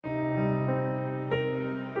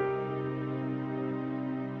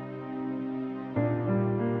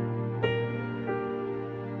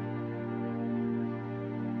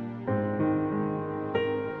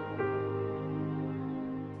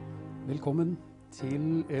Velkommen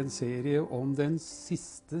til en serie om den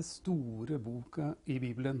siste store boka i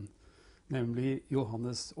Bibelen, nemlig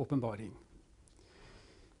Johannes' åpenbaring.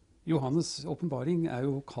 Johannes' åpenbaring er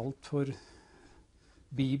jo kalt for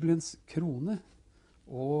Bibelens krone,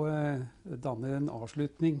 og danner en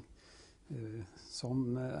avslutning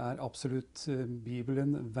som er absolutt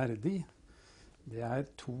Bibelen verdig. Det er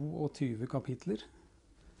 22 kapitler.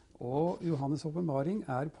 Og Johannes' åpenbaring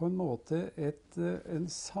er på en måte en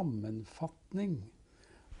sammenfatning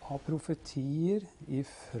av profetier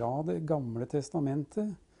fra Det gamle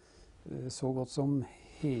testamentet, så godt som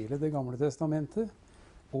hele Det gamle testamentet,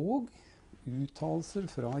 og uttalelser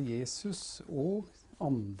fra Jesus og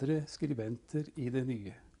andre skribenter i det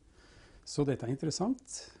nye. Så dette er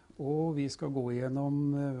interessant, og vi skal gå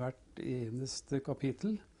gjennom hvert eneste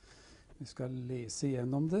kapittel. Vi skal lese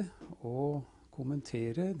gjennom det og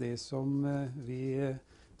kommentere det som vi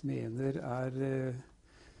mener er,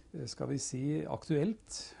 skal vi si,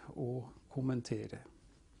 aktuelt å kommentere.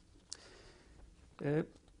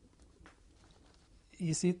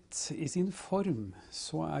 I sin form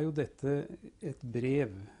så er jo dette et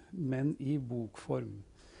brev, men i bokform.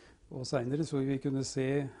 Og senere så vil vi kunne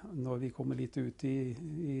se, når vi kommer litt ut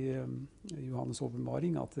i Johannes'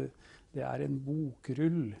 åpenbaring, at det er en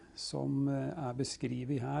bokrull som er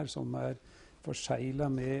beskrevet her, som er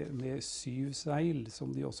forseglet med 7 seil,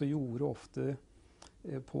 som de også gjorde ofte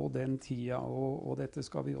på den tida, og dette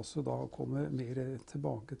skal vi også da komme mer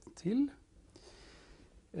tilbake til.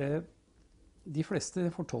 De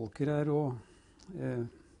fleste fortolkere og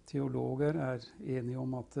teologer er enige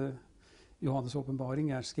om at Johannes'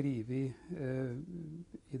 åpenbaring er skrevet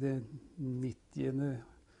i det 90.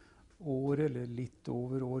 året, eller litt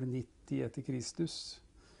over år 90 etter Kristus.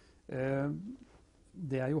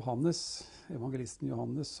 Det er Johannes, evangelisten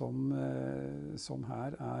Johannes, som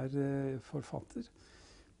her er forfatter.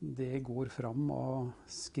 Det går fram av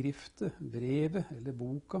skriftet, brevet eller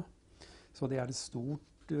boka, så det er det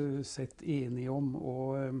stort sett enige om.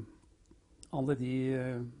 Og alle de,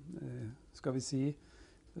 skal vi si,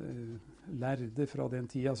 lærde fra den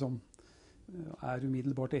tida som er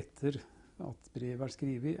umiddelbart etter at brevet er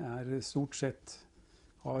skrevet, er stort sett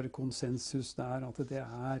har konsensus der at det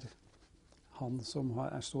er han som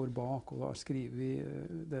står bak og har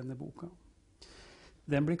skrevet denne boka.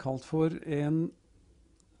 Den blir kalt for en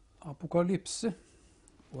apokalypse,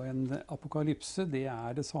 og en apokalypse det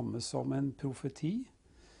er det samme som en profeti.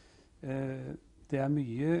 Det er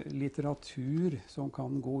mye litteratur som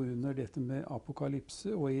kan gå under dette med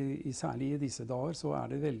apokalypse, og særlig i disse dager så er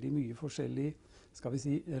det veldig mye forskjellige, skal vi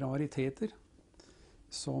si, rariteter,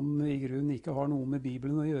 som i grunnen ikke har noe med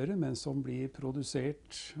Bibelen å gjøre, men som blir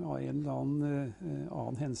produsert av en eller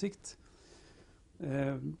annen hensikt.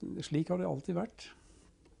 Slik har det alltid vært.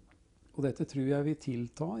 Og dette tror jeg vil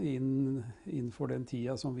tilta innenfor den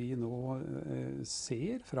tida som vi nå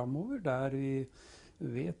ser fremover, der vi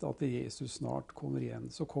vet at Jesus snart kommer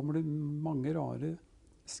igjen. Så kommer det mange rare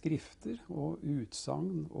skrifter og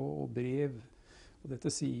utsagn og brev, og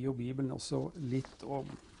dette sier jo Bibelen også litt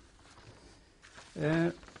om.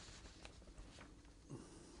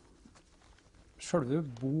 Selve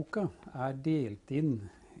boka er delt inn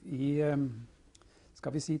i,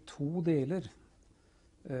 skal vi si, 2 deler.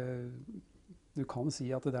 Du kan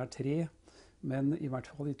si at det er 3, men i hvert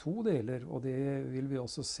fall i 2 deler, og det vil vi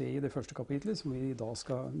også se i det første kapitlet, som vi da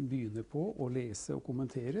skal begynne på å lese og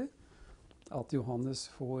kommentere. At Johannes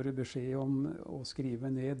får beskjed om å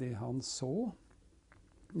skrive ned det han så,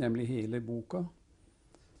 nemlig hele boka,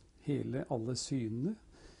 alle synene.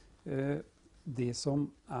 Det som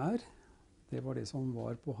det var det som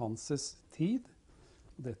var på Hanses tid.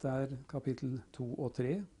 Dette er kapittel 2 og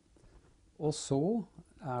 3. Og så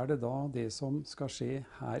er det da det som skal skje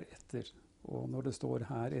heretter. Og når det står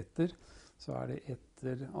heretter, så er det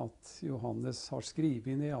etter at Johannes har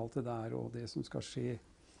skrevet ned alt det der, og det som skal skje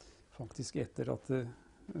faktisk etter at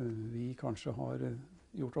vi kanskje har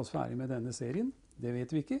gjort oss ferdig med denne serien. Det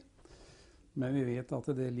vet vi ikke. Men vi vet at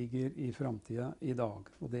det ligger i fremtiden i dag,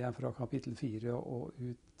 og det er fra kapittel 4 og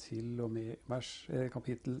ut til og med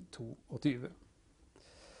kapittel 22.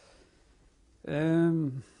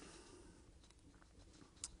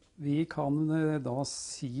 Vi kan da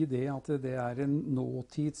si det at det er en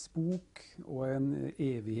nåtidsbok og en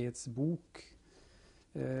evighetsbok,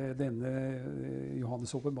 denne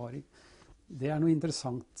Johannes' åpenbaring. Det er noe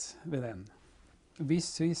interessant ved den.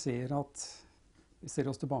 Hvis vi ser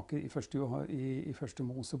oss tilbake i første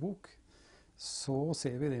Mosebok, så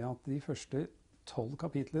ser vi det at de første 12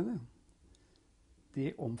 kapitlene,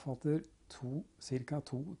 de omfatter ca.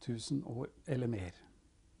 2000 år eller mer.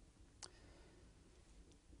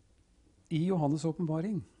 I Johannes'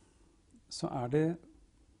 åpenbaring så er det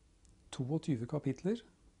 22 kapitler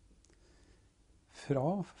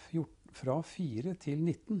fra 4 til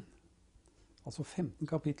 19. Altså 15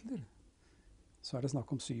 kapitler, så er det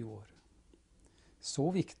snakk om 7 år.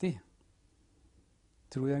 Så viktig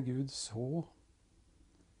tror jeg Gud så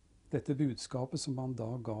dette budskapet som han da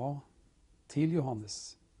ga til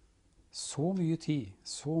Johannes. Så mye tid,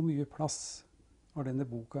 så mye plass har denne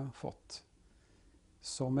boka fått.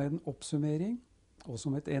 Som en oppsummering, og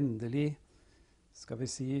som et endelig, skal vi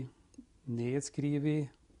si, nedskrevet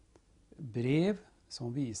brev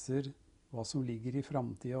som viser hva som ligger i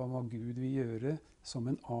framtida, og hva Gud vil gjøre som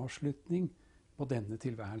en avslutning på denne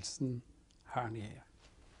tilværelsen her nede.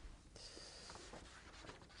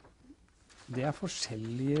 Det er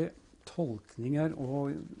forskjellige tolkninger,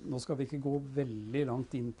 og nå skal vi ikke gå veldig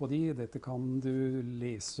langt inn på de. Dette kan du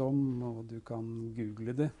lese om, og du kan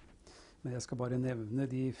google det. Men jeg skal bare nevne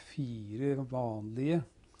de 4 vanlige.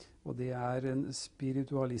 Og det er en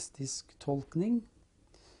spiritualistisk tolkning,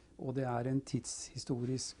 og det er en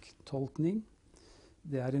tidshistorisk tolkning,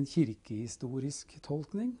 det er en kirkehistorisk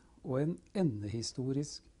tolkning, og en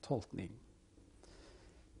endehistorisk tolkning.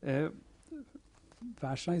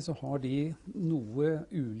 Hver seg så har de noe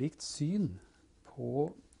ulikt syn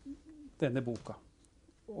på denne boka.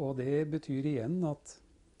 Og det betyr igjen at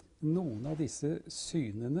noen av disse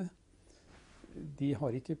synene, de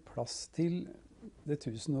har ikke plass til det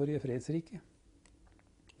tusenårige fredsriket.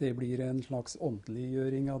 Det blir en slags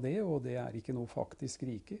åndeliggjøring av det, og det er ikke noe faktisk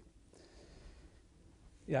rike.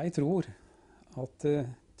 Jeg tror at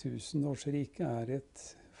tusenårsriket er et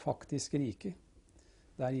faktisk rike,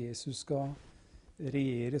 der Jesus skal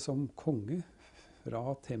regjere som konge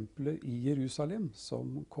fra tempelet i Jerusalem,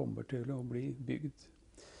 som kommer til å bli bygd.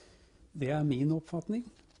 Det er min oppfatning.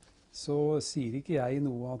 Så sier ikke jeg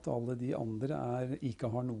noe at alle de andre ikke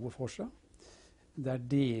har noe for seg. Det er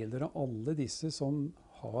deler av alle disse som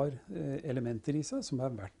har elementer i seg, som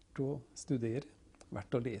er verdt å studere,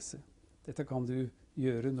 verdt å lese. Dette kan du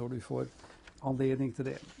gjøre når du får anledning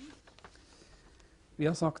til det. Vi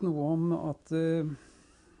har sagt noe om at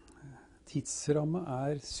tidsramme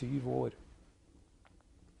er 7 år.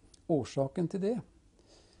 Årsaken til det,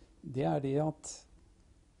 det er det at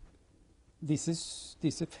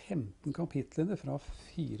disse 15 kapitlene fra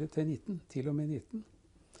 4 til 19, til og med 19,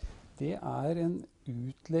 det er en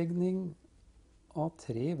utlegning av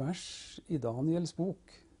 3 vers i Daniels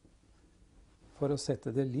bok, for å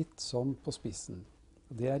sette det litt sånn på spissen.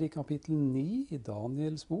 Det er i kapittel 9 i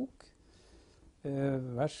Daniels bok,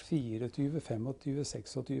 vers 24, 25,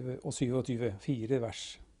 26 og 27, 4 vers.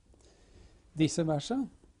 Disse versene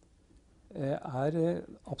er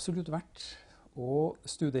absolutt verdt å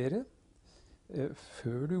studere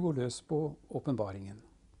før du går løs på åpenbaringen.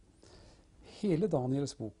 Hele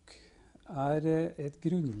Daniels bok er et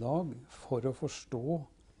grunnlag for å forstå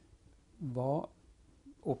hva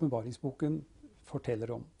åpenbaringsboken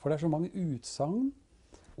forteller om. For det er så mange utsagn,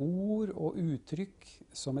 ord og uttrykk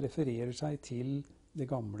som refererer seg til Det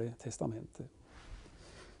gamle testamentet.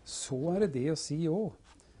 Så er det det å si også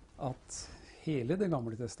at hele Det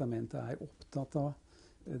gamle testamentet er opptatt av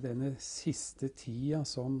denne siste tida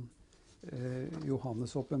som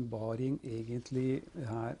Johannes' åpenbaring egentlig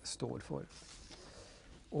her står for.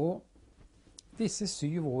 Og disse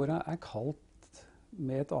 7 åra er kalt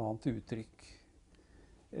med et annet uttrykk.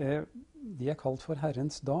 De er kalt for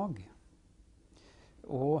Herrens dag.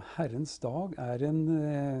 Og Herrens dag er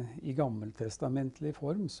i gammeltestamentlig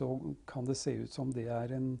form, så kan det se ut som det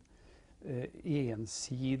er en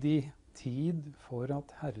ensidig tid for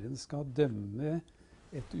at Herren skal dømme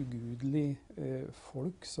et ugudelig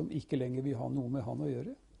folk som ikke lenger vil ha noe med han å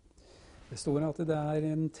gjøre. Det står at det er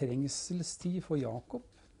en trengselstid for Jakob.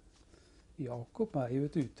 Jakob er jo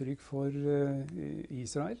et uttrykk for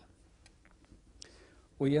Israel.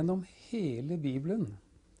 Og gjennom hele Bibelen,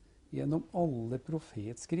 gjennom alle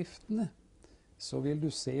profetskriftene, så vil du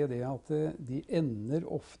se det at de ender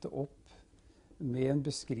ofte opp med en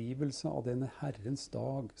beskrivelse av denne Herrens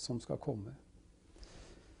dag som skal komme.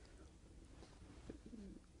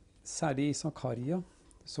 Særlig i Zakaria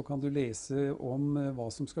så kan du lese om hva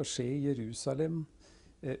som skal skje i Jerusalem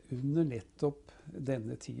under nettopp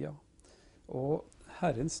denne tida. Og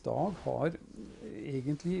Herrens dag har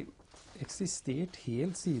egentlig eksistert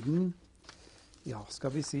helt siden, ja,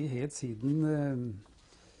 skal vi si helt siden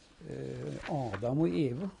Adam og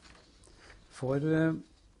Eva. For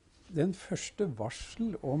den første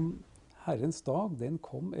varsel om Herrens dag, den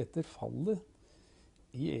kom etter fallet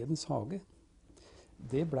i Edens hage.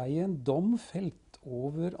 Det ble en dom felt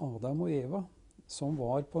over Adam og Eva, som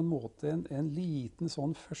var på en måte en liten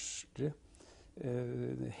sånn første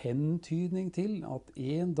hentydning til at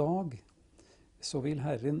en dag så vil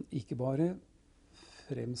Herren ikke bare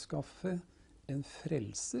fremskaffe en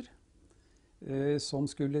frelser som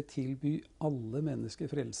skulle tilby alle mennesker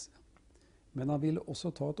frelse, men han ville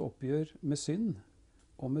også ta et oppgjør med synd,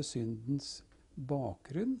 og med syndens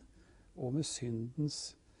bakgrunn, og med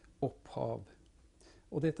syndens opphav.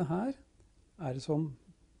 Og dette her er det som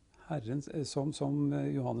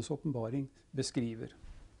Johannes' åpenbaring beskriver.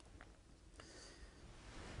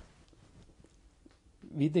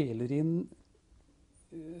 Vi deler inn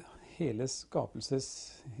hele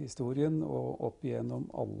skapelseshistorien og opp igjennom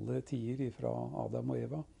alle tider fra Adam og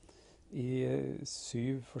Eva i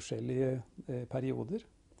 7 forskjellige perioder.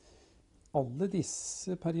 Alle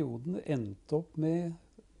disse periodene endte opp med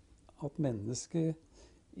at mennesket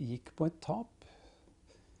gikk på et tap.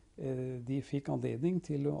 De fikk anledning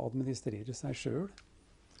til å administrere seg selv.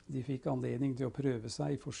 De fikk anledning til å prøve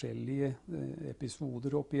seg i forskjellige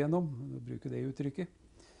episoder opp igjennom, å bruke det uttrykket.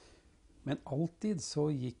 Men alltid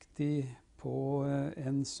så gikk de på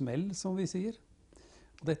en smell, som vi sier.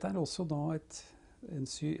 Og dette er også da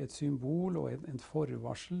et symbol og en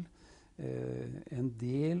forvarsel, en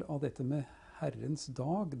del av dette med Herrens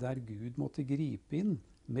dag, der Gud måtte gripe inn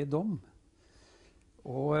med dom.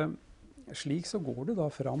 Og slik så går det da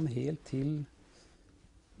fram helt til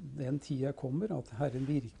den tida kommer, at Herren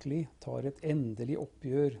virkelig tar et endelig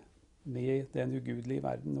oppgjør med den ugudelige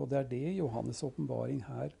verden. Og det er det Johannes' åpenbaring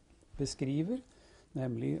her beskriver,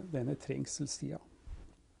 nemlig denne trengselstida.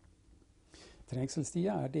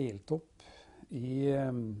 Trengselstida er delt opp i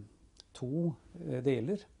 2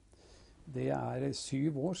 deler. Det er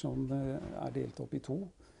 7 år som er delt opp i 2.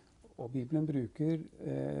 Og Bibelen bruker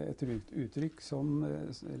et uttrykk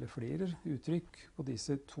eller flere uttrykk på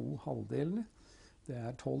disse 2 halvdelene. Det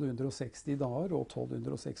er 1260 dager og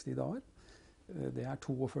 1260 dager. Det er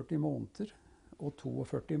 42 måneder og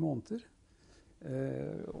 42 måneder.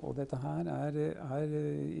 Og dette her er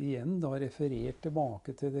igjen da referert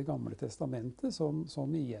tilbake til Det gamle testamentet,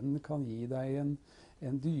 som igjen kan gi deg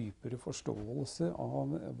en dypere forståelse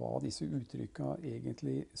av hva disse uttrykkene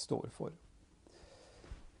egentlig står for.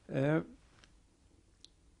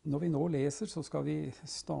 Når vi nå leser, så skal vi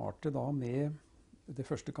starte da med det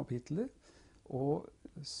første kapittelet, og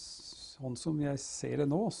sånn som jeg ser det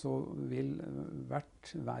nå, så vil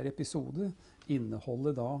hver episode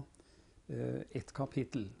inneholde da et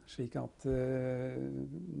kapittel, slik at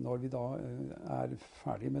når vi da er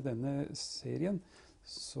ferdig med denne serien,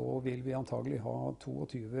 så vil vi antagelig ha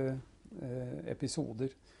 22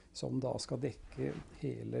 episoder som da skal dekke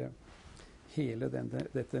hele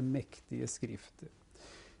dette mektige skriftet.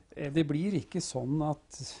 Det blir ikke sånn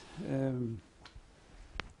at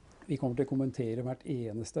vi kommer til å kommentere hvert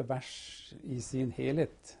eneste vers i sin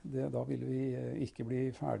helhet. Da vil vi ikke bli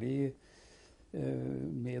ferdig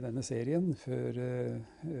med denne serien før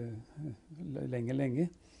lenge.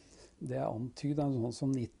 Det er antydet sånn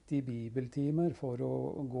som 90 bibeltimer for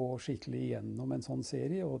å gå skikkelig gjennom en sånn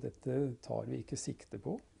serie, og dette tar vi ikke sikte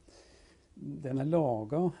på. Den er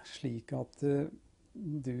laget slik at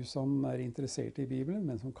du som er interessert i Bibelen,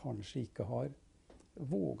 men som kanskje ikke har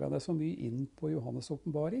våget deg så mye inn på Johannes'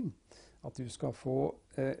 åpenbaring, at du skal få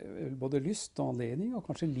både lyst og anledning, og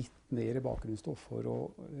kanskje litt mer bakgrunnsstoff for å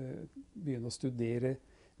begynne å studere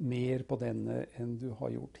mer på denne enn du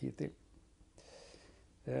har gjort hittil.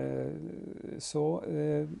 Så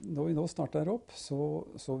når vi nå starter opp,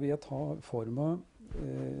 så vil jeg ta for meg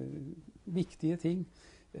viktige ting.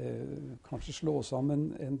 Kanskje slå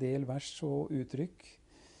sammen en del vers og uttrykk.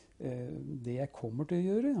 Det jeg kommer til å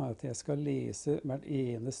gjøre, er at jeg skal lese hvert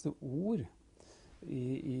eneste ord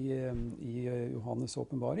i Johannes'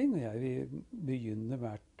 åpenbaring. Og jeg vil begynne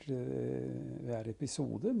hver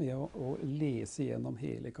episode med å lese gjennom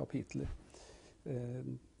hele kapitlet.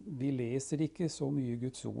 Vi leser ikke så mye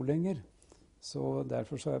Guds ord lenger, så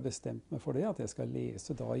derfor så har jeg bestemt meg for det, at jeg skal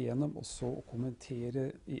lese da igjennom, og så kommentere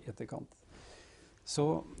i etterkant.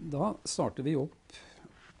 Så da starter vi opp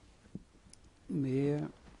med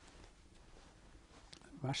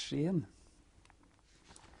vers 1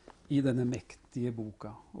 i denne mektige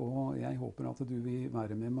boka. Og jeg håper at du vil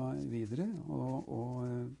være med meg videre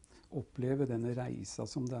og oppleve denne reisa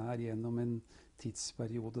som det er gjennom en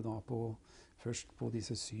tidsperiode da først på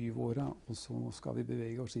disse 7 åra, og så skal vi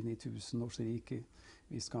bevege oss inn i tusenårsriket.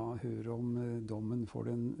 Vi skal høre om dommen for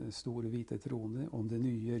den store hvite trone, om det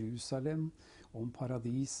nye Jerusalem, om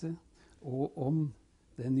paradiset, og om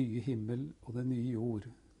den nye himmel og den nye jord,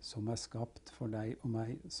 som er skapt for deg og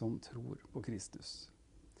meg som tror på Kristus.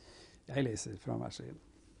 Jeg leser fra vers 1.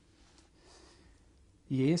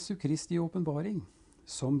 Jesu Kristi åpenbaring,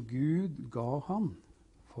 som Gud ga han,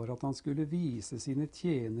 for at han skulle vise sine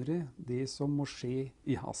tjenere det som må skje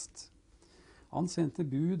i hast. Han sendte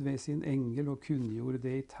bud ved sin engel og kunngjorde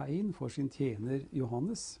det i tegn for sin tjener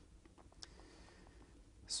Johannes,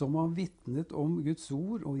 som har vitnet om Guds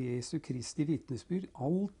ord og Jesu Kristi vitnesbyrd,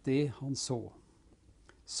 alt det han så.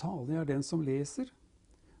 Salig er den som leser,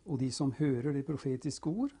 og de som hører det profetiske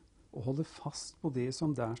ord, og holder fast på det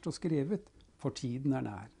som der står skrevet, for tiden er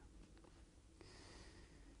nær.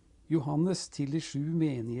 Johannes til de 7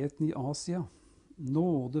 menighetene i Asia.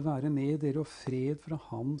 Nåde være med dere og fred fra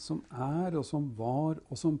Han som er og som var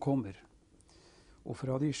og som kommer, og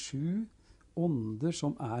fra de 7 ånder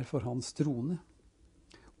som er for hans trone,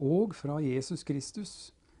 og fra Jesus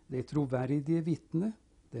Kristus, det troverdige vitne,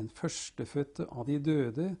 den førstefødte av de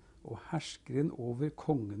døde og herskeren over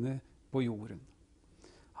kongene på jorden.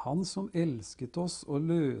 Han som elsket oss og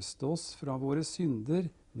løste oss fra våre synder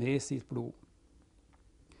med sitt blod,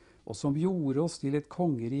 og som gjorde oss til et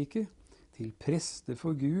kongerike, til prester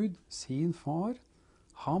for Gud, sin far,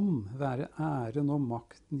 ham være æren og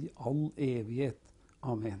makten i all evighet.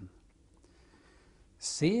 Amen.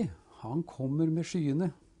 Se, han kommer med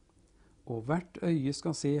skyene, og hvert øye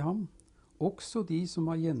skal se ham, også de som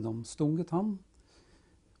har gjennomstunget ham,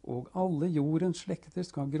 og alle jordens slekter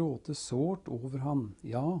skal gråte sårt over ham.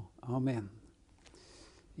 Ja, amen.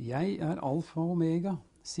 Jeg er alfa og omega,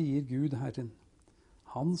 sier Gud Herren,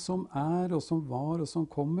 han som er og som var og som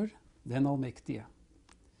kommer, den allmektige.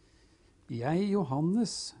 Jeg,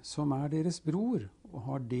 Johannes, som er deres bror, og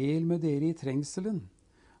har del med dere i trengselen,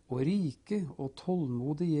 og rike og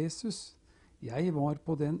tålmodig Jesus, jeg var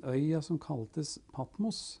på den øya som kaltes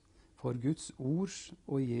Patmos, for Guds ords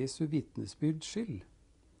og Jesu vitnesbyrds skyld.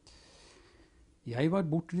 Jeg var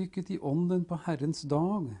bortrykket i ånden på Herrens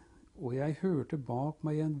dag, og jeg hørte bak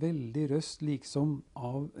meg en veldig røst liksom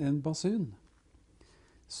av en basun,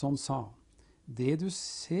 som sa, det du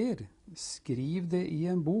ser, skriv det i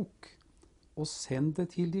en bok, og send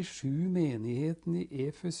det til de 7 menighetene i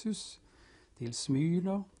Efesus, til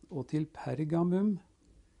Smyrna og til Pergamum,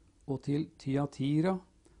 og til Thyatira,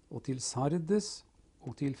 og til Sardes,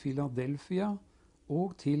 og til Philadelphia,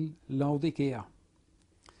 og til Laodikea.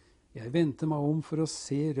 Jeg vendte meg om for å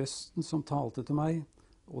se røsten som talte til meg,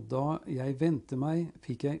 og da jeg vendte meg,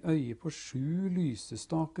 fikk jeg øye på 7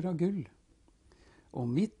 lysestaker av gull. Og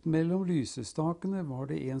midt mellom lysestakene var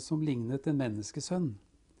det en som lignet en menneskesønn.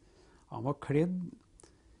 Han var kledd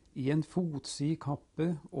i en fotsid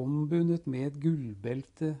kappe, ombundet med et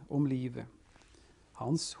gullbelte om livet.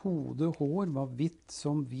 Hans hode og hår var hvitt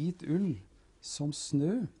som hvit ull, som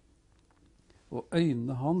snø, og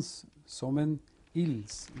øynene hans som en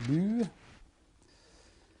ildslue.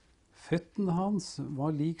 Føttene hans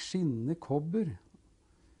var lik skinnende kobber,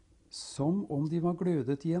 som om de var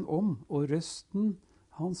glødet i en ovn, og røsten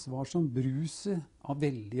hans var som bruset av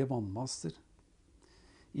veldige vannmasser.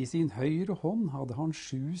 I sin høyre hånd hadde han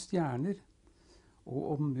 7 stjerner,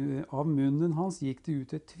 og av munnen hans gikk det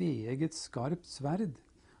ut et tveegget skarpt sverd,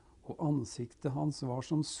 og ansiktet hans var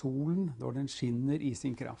som solen når den skinner i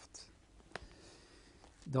sin kraft.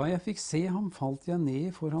 Da jeg fikk se ham, falt jeg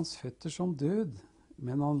ned for hans føtter som død,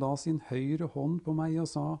 men han la sin høyre hånd på meg og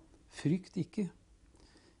sa, frykt ikke,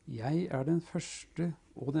 jeg er den første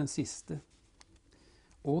og den siste,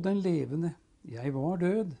 og den levende. Jeg var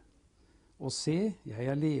død, og se, jeg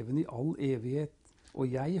er levende i all evighet,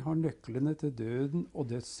 og jeg har nøklene til døden og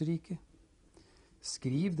dødsriket.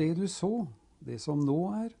 Skriv det du så, det som nå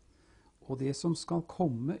er, og det som skal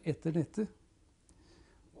komme etter dette.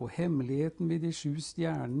 Og hemmeligheten ved de 7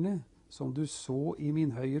 stjernene, som du så i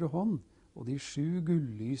min høyre hånd, og de 7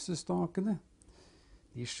 gullysestakene.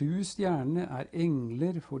 De 7 stjernene er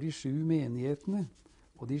engler for de 7 menighetene,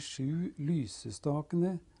 og de 7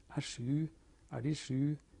 lysestakene er de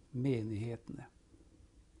 7 menighetene.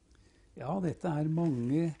 Ja, dette er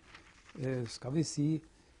mange, skal vi si,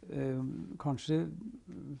 kanskje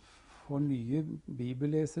for nye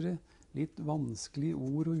bibellesere, litt vanskelige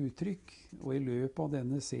ord og uttrykk, og i løpet av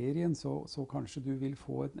denne serien så kanskje du vil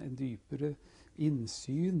få en dypere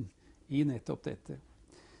innsyn i nettopp dette.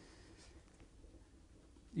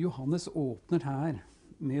 Johannes åpner her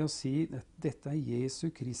med å si at dette er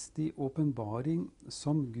Jesu Kristi åpenbaring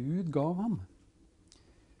som Gud gav ham,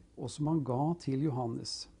 og som han ga til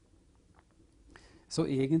Johannes. Så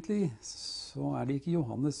egentlig så er det ikke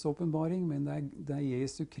Johannes' åpenbaring, men det er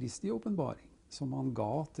Jesu Kristi åpenbaring som han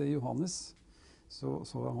ga til Johannes. Så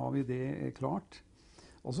har vi det klart.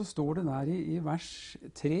 Og så står det der i vers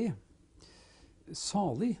 3,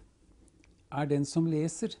 salig er den som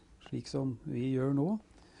leser, slik som vi gjør nå,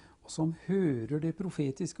 og som hører det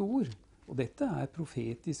profetiske ord. Og dette er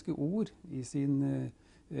profetiske ord i sin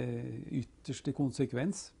ytterste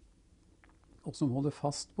konsekvens, og som holder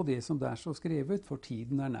fast på det som der står skrevet, for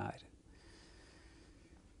tiden er nær.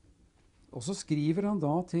 Og så skriver han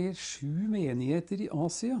da til 7 menigheter i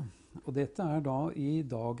Asia. Og dette er da i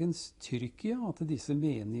dagens Tyrkia at disse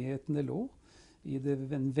menighetene lå. I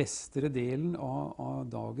den vestre delen av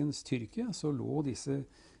dagens Tyrkia så lå disse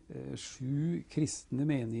 7 kristne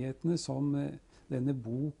menighetene som denne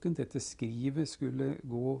boken, dette skrivet, skulle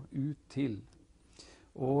gå ut til.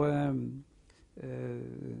 Og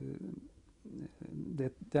det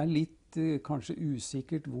er litt kanskje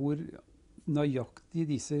usikkert hvor nøyaktig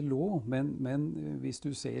disse lå, men hvis du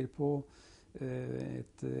ser på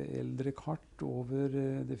et eldre kart over,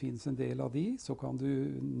 det finnes en del av de, så kan du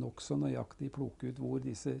nok så nøyaktig plukke ut hvor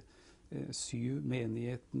disse 7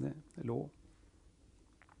 menighetene lå.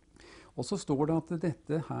 Og så står det at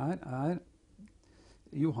dette her er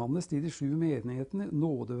Johannes til de 7 menighetene,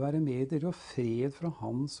 nåde være med dere og fred fra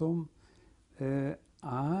han som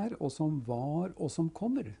er, og som var, og som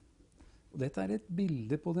kommer. Og dette er et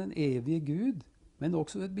bilde på den evige Gud, men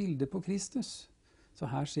også et bilde på Kristus. Så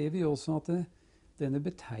her ser vi også at denne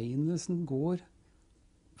betegnelsen går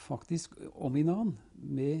faktisk om i navn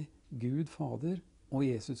med Gud Fader og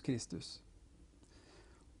Jesus Kristus.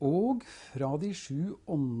 Og fra de 7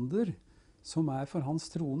 ånder som er for hans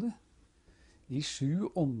trone, de 7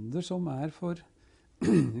 ånder som er for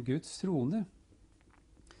Guds trone,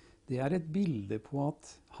 det er et bilde på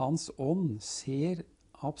at hans ånd ser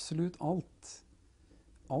absolutt alt.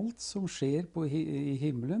 Alt som skjer i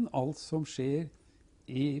himmelen, alt som skjer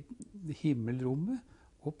i himmelrommet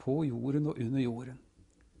og på jorden og under jorden.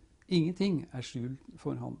 Ingenting er skjult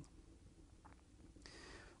for han.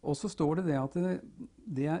 Og så står det at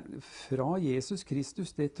det er fra Jesus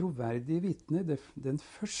Kristus, det troverdige vitne, den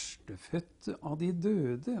førstefødte av de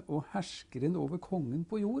døde og herskeren over kongene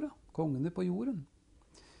på jorden.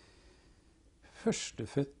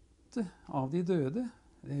 Førstefødte av de døde.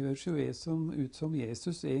 Det høres jo ut som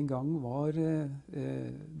Jesus en gang var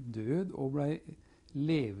død og ble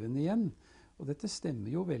levende igjen. Og dette stemmer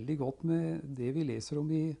jo veldig godt med det vi leser om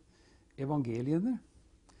i evangeliene.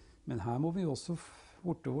 Men her må vi også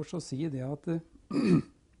forte oss å si det at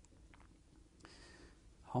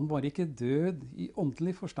han var ikke død i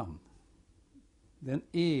åndelig forstand. Den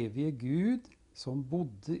evige Gud som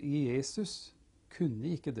bodde i Jesus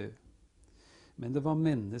kunne ikke dø. Men det var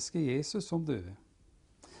mennesket Jesus som døde.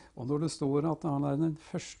 Og når det står at han er den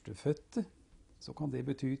førstefødte, så kan det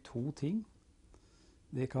bety 2 ting.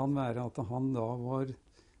 Det kan være at han da var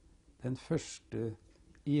den første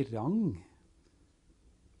i rang.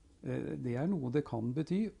 Det er noe det kan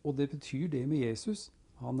bety, og det betyr det med Jesus.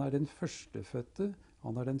 Han er den førstefødte,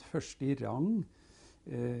 han er den første i rang.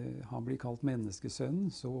 Han blir kalt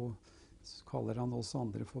menneskesønnen, så kaller han oss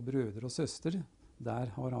andre for brødre og søstre.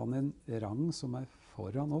 Der har han en rang som er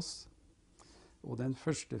foran oss. Og den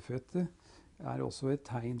førstefødte er også et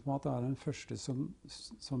tegn på at det er den første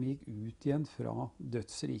som gikk ut igjen fra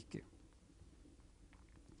dødsriket.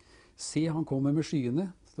 Se, han kommer med skyene,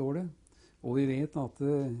 står det. Og vi vet at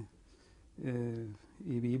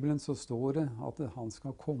i Bibelen så står det at han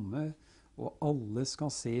skal komme, og alle skal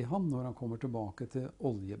se ham når han kommer tilbake til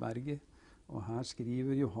Oljeberget. Og her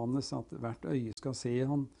skriver Johannes at hvert øye skal se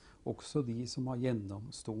ham, også de som har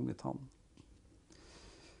gjennomstunget ham.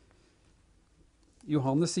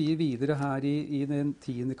 Johannes sier videre her i den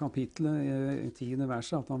 10. kapittelet, 10.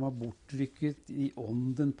 verset, at han var bortrykket i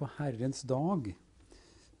ånden på Herrens dag.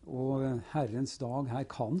 Og Herrens dag her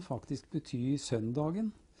kan faktisk bety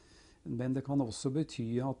søndagen, men det kan også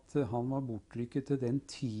bety at han var bortrykket til den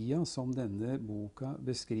tida som denne boka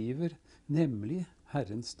beskriver, nemlig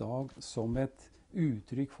Herrens dag som et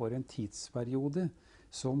uttrykk for en tidsperiode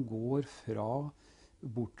som går fra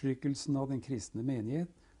bortrykkelsen av den kristne menighet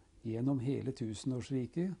gjennom hele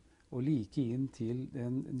tusenårsriket og like inn til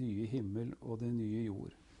den nye himmel og den nye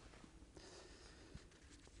jord.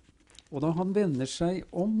 Og da han vender seg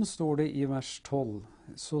om, står det i vers 12,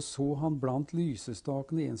 så han blant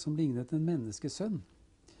lysestakene en som lignet en menneskesønn.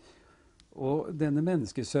 Og denne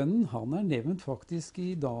menneskesønnen, han er nevnt faktisk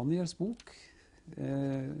i Daniels bok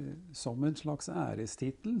som en slags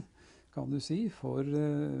ærestittel, kan du si, for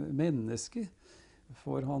mennesket.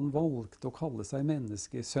 For han valgte å kalle seg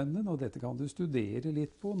menneskesønnen, og dette kan du studere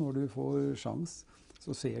litt på når du får sjans.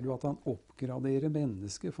 Så ser du at han oppgraderer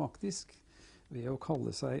mennesket faktisk, ved å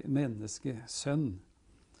kalle seg menneskesønn.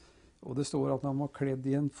 Og det står at han var kledd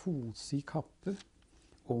i en fotsid kappe,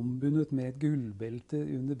 ombundet med et gullbelte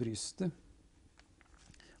under brystet.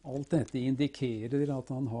 Alt dette indikerer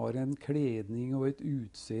at han har en kledning og et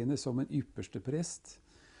utseende som en ypperste prest.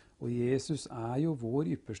 Og Jesus er jo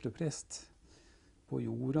vår ypperste prest på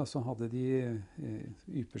jorda så hadde de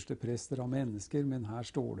ypperste prester av mennesker, men her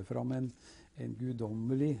står det fram en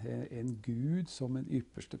guddommelig, en gud som en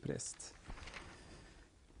ypperste prest.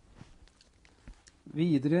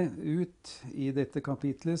 Videre ut i dette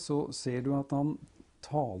kapitlet så ser du at han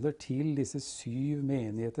taler til disse 7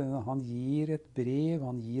 menighetene. Han gir et brev,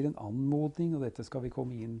 han gir en anmodning, og dette skal vi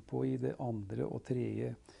komme inn på i det 2. og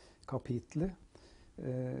 3. kapitlet.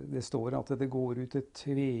 Det står at det går ut et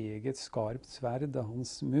tveegget skarpt sverd av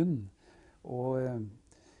hans munn. Og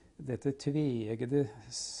dette tveeggede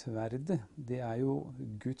sverdet, det er jo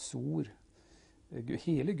Guds ord.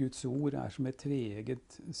 Hele Guds ord er som et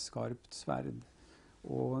tveegget skarpt sverd.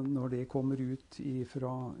 Og når det kommer ut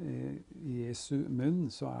fra Jesu munn,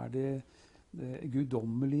 så er det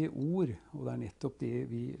guddommelige ord. Og det er nettopp det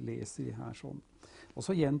vi leser her sånn. Og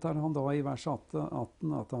så gjentar han da i vers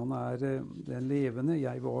 18 at han er den levende.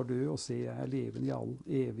 Jeg var død, og se, jeg er levende i all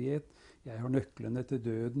evighet. Jeg har nøklene til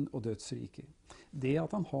døden og dødsriket. Det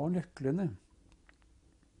at han har nøklene,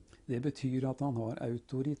 det betyr at han har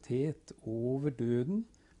autoritet over døden,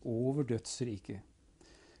 over dødsriket.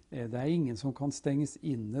 Det er ingen som kan stenges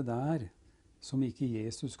inne der, som ikke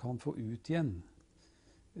Jesus kan få ut igjen.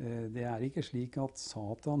 Det er ikke slik at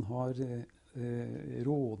Satan har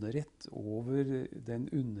råderett over den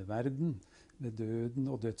underverden med døden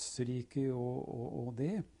og dødsriket og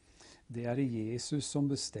det. Det er det Jesus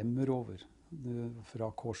som bestemmer over.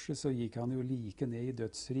 Fra korset så gikk han jo like ned i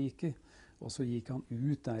dødsriket, og så gikk han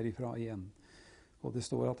ut derifra igjen. Og det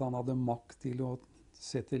står at han hadde makt til å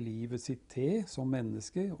sette livet sitt til som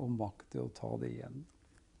menneske, og makt til å ta det igjen.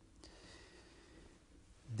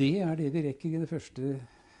 Det er det vi rekker i den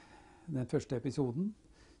første episoden.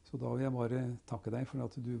 Så da vil jeg bare takke deg for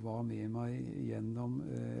at du var med meg gjennom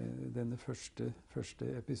denne første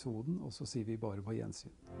episoden, og så sier vi bare på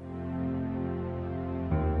gjensyn.